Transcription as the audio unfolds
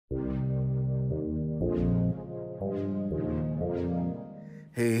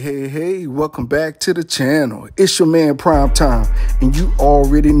Hey, welcome back to the channel. It's your man Primetime, and you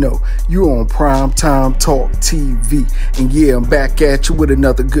already know you on Primetime Talk TV. And yeah, I'm back at you with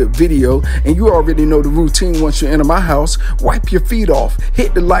another good video, and you already know the routine. Once you enter my house, wipe your feet off,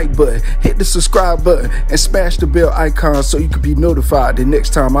 hit the like button, hit the subscribe button, and smash the bell icon so you can be notified the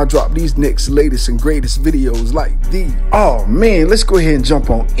next time I drop these next latest and greatest videos like these. Oh man, let's go ahead and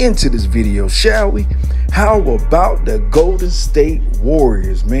jump on into this video, shall we? How about the Golden State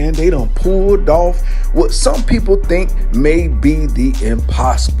Warriors, man? They done pulled off what some people think may be the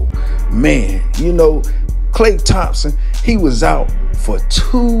impossible. Man, you know, Klay Thompson, he was out for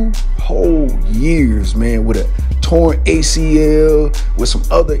 2 whole years, man, with a torn ACL, with some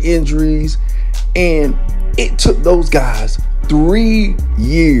other injuries. And it took those guys 3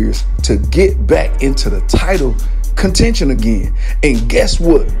 years to get back into the title contention again. And guess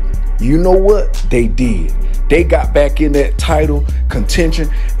what? You know what? They did. They got back in that title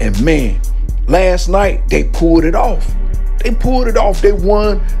contention. And man, last night they pulled it off. They pulled it off. They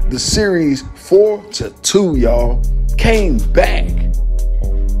won the series 4-2, y'all. Came back.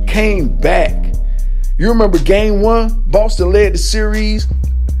 You remember game 1? Boston led the series.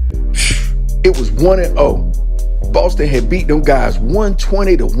 It was 1-0. Boston had beat them guys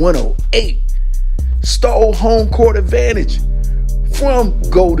 120-108. Stole home court advantage from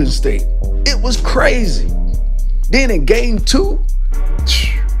Golden State. It was crazy. Then in game 2,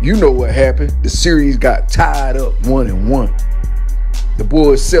 you know what happened. The series got tied up 1-1. The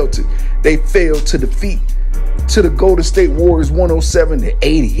boys Celtics, they fell to defeat to the Golden State Warriors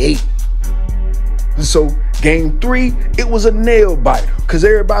 107-88. And so game 3, it was a nail biter because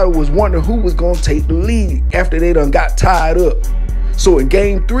everybody was wondering who was going to take the lead after they done got tied up. So in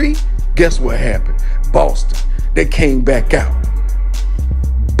game 3, guess what happened? Boston, they came back out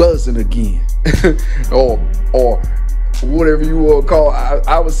buzzing again. or whatever you will call it.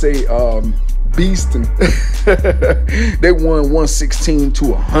 I would say beasting. They won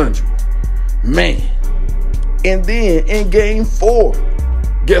 116-100. Man. And then in game 4,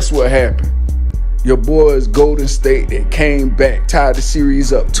 guess what happened? Your boys Golden State, they came back, tied the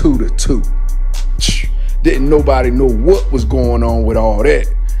series up 2-2. Didn't nobody know what was going on with all that,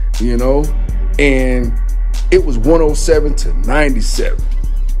 you know? And it was 107-97.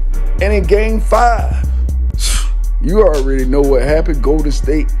 And in game 5, you already know what happened. Golden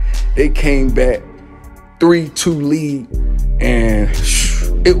State, they came back 3-2 lead, and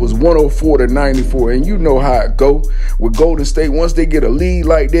it was 104-94. And you know how it go with Golden State. Once they get a lead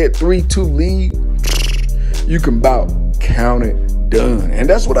like that, 3-2 lead, you can about count it done. And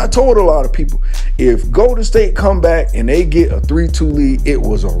that's what I told a lot of people. If Golden State come back and they get a 3-2 lead, it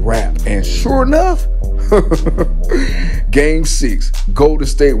was a wrap. And sure enough, game 6, Golden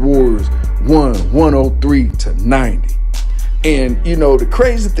State Warriors won 103-90. And you know, the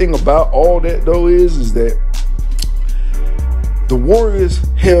crazy thing about all that though is that the Warriors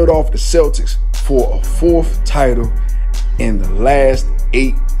held off the Celtics for a 4th title in the last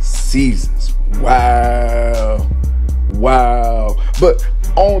 8 seasons. Wow. But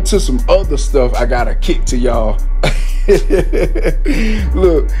on to some other stuff I gotta kick to y'all.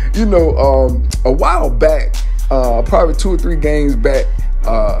 Look, you know, a while back, probably 2 or 3 games back,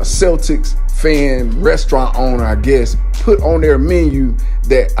 Celtics fan restaurant owner, I guess, put on their menu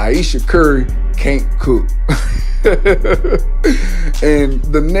that Ayesha Curry can't cook. And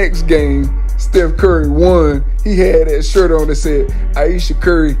the next game, Steph Curry won. He had that shirt on that said Ayesha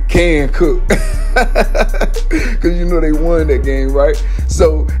Curry can cook. Because you know they won that game, right?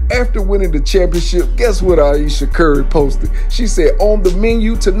 So after winning the championship, guess what Ayesha Curry posted? She said, on the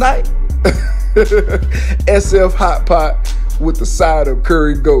menu tonight, SF hot pot with the side of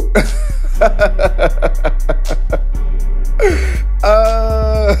curry goat.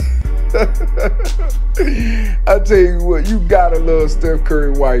 I tell you what, you gotta love Steph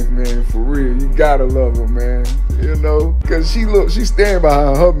Curry wife, man, for real. You gotta love her, man, you know, because she's standing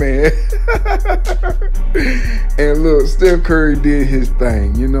behind her man. And look, Steph Curry did his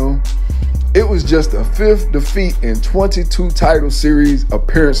thing, you know. It was just a 5th defeat in 22 title series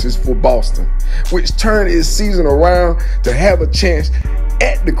appearances for Boston, which turned its season around to have a chance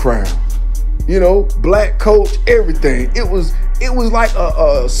at the crown. You know, black coach, everything. It was like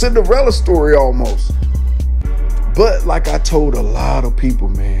a Cinderella story almost. But like I told a lot of people,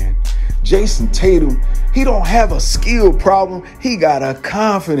 man, Jason Tatum, he don't have a skill problem. He got a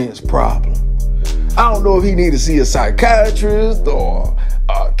confidence problem. I don't know if he need to see a psychiatrist or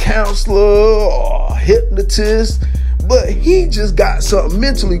a counselor or a hypnotist, but he just got something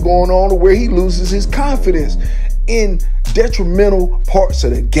mentally going on where he loses his confidence in detrimental parts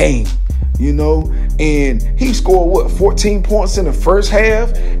of the game. you know, and he scored 14 points in the first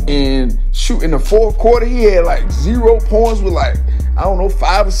half, and shoot, in the fourth quarter he had like 0 points with like, I don't know,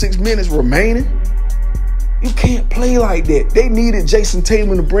 5 or 6 minutes remaining. You can't play like that. They needed Jason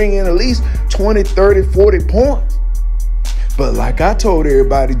Tatum to bring in at least 20, 30, 40 points. But like I told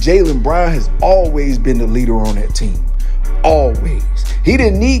everybody, Jaylen Brown has always been the leader on that team. Always. He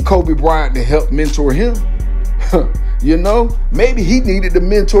didn't need Kobe Bryant to help mentor him. You know, maybe he needed to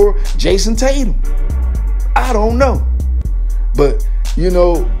mentor Jason Tatum. I don't know. But, you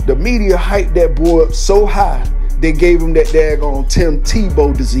know, the media hyped that boy up so high, they gave him that daggone Tim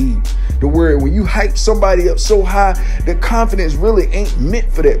Tebow disease. The word, when you hype somebody up so high, the confidence really ain't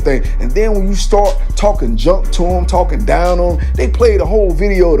meant for that thing. And then when you start talking junk to him, talking down on him, they played a whole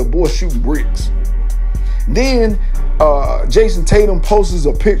video of the boy shooting bricks. Then Jason Tatum posts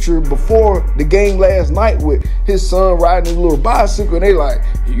a picture before the game last night with his son riding his little bicycle. And they like,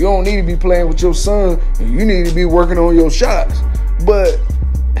 you don't need to be playing with your son, and you need to be working on your shots. But,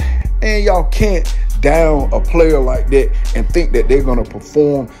 and y'all can't down a player like that and think that they're going to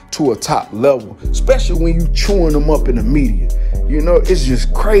perform to a top level, especially when you chewing them up in the media. You know, it's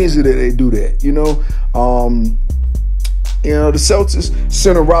just crazy that they do that, you know. You know, the Celtics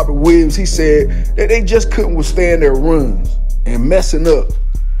center Robert Williams, he said that they just couldn't withstand their runs and messing up,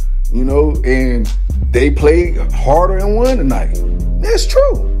 you know, and they played harder and won tonight. That's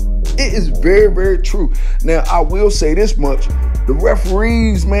true. It is very, very true. Now, I will say this much. The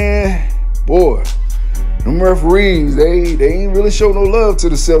referees, man, boy, them referees, they ain't really show no love to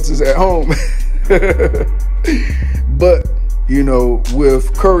the Celtics at home. But, you know,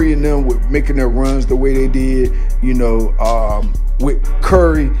 with Curry and them with making their runs the way they did, you know, with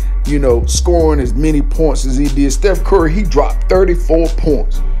Curry, you know, scoring as many points as he did. Steph Curry, he dropped 34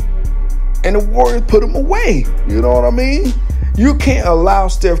 points. And the Warriors put him away. You know what I mean? You can't allow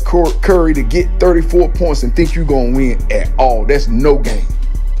Steph Curry to get 34 points and think you're going to win at all. That's no game.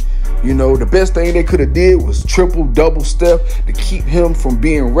 You know, the best thing they could have did was triple-double Steph to keep him from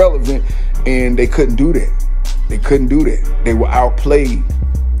being relevant, and they couldn't do that. They couldn't do that. They were outplayed.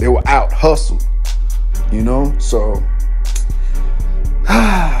 They were out-hustled, you know? So,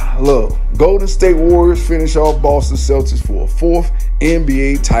 look, Golden State Warriors finish off Boston Celtics for a 4th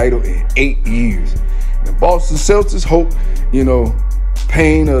NBA title in 8 years. The Boston Celtics hope, you know,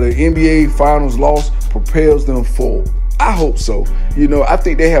 pain of the NBA Finals loss propels them forward. I hope so. You know, I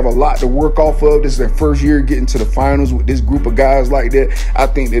think they have a lot to work off of. This is their first year getting to the finals with this group of guys like that. I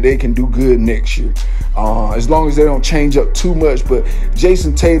think that they can do good next year. As long as they don't change up too much. But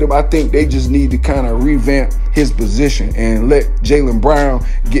Jason Tatum, I think they just need to kind of revamp his position and let Jaylen Brown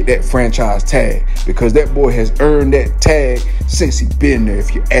get that franchise tag, because that boy has earned that tag since he's been there,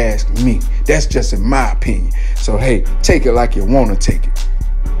 if you ask me. That's just in my opinion. So, hey, take it like you want to take it.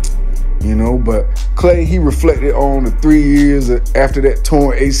 You know, but Clay, he reflected on the 3 years after that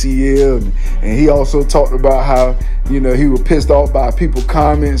torn ACL, and he also talked about how, you know, he was pissed off by people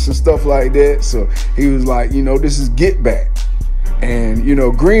comments and stuff like that. So he was like, you know, this is get back. And, you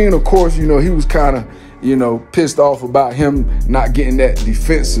know, Green, of course, you know, he was kind of, you know, pissed off about him not getting that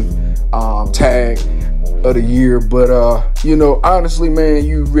defensive tag of the year. But, you know, honestly, man,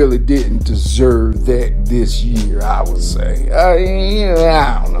 you really didn't deserve that this year, I would say.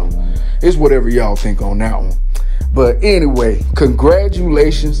 I don't know. It's whatever y'all think on that one. But anyway,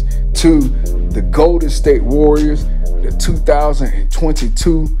 congratulations to the Golden State Warriors, the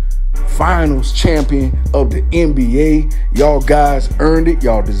 2022 Finals champion of the NBA. Y'all guys earned it.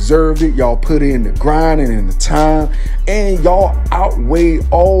 Y'all deserved it. Y'all put in the grind and in the time, and y'all outweighed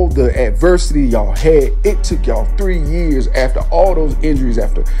all the adversity y'all had. It took y'all 3 years after all those injuries,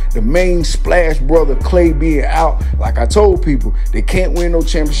 after the main splash brother Clay being out. Like I told people, they can't win no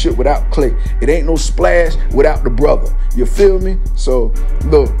championship without Clay. It ain't no splash without the brother. You feel me? So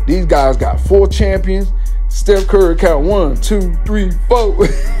look, these guys got 4 champions. Steph Curry count 1, 2, 3, 4.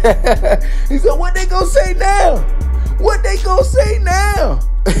 He said, what they gonna say now? What they gonna say now?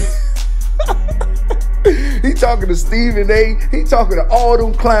 He talking to Stephen A. He talking to all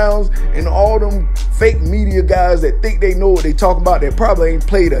them clowns and all them fake media guys that think they know what they talking about, that probably ain't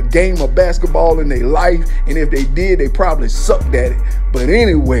played a game of basketball in their life. And if they did, they probably sucked at it. But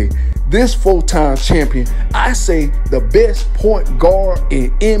anyway, this 4-time champion, I say the best point guard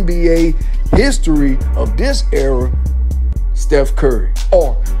in NBA history of this era, Steph Curry.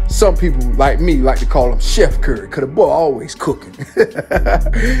 Or some people like me like to call him Chef Curry, because the boy always cooking.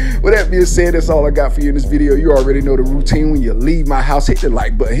 With that being said, that's all I got for you in this video. You already know the routine. When you leave my house, hit the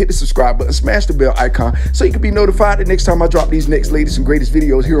like button, hit the subscribe button, smash the bell icon so you can be notified the next time I drop these next latest and greatest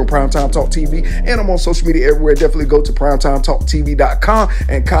videos here on Primetime Talk TV. And I'm on social media everywhere. Definitely go to primetimetalktv.com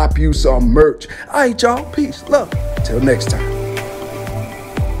and cop you some merch. All right, y'all. Peace. Love. Till next time.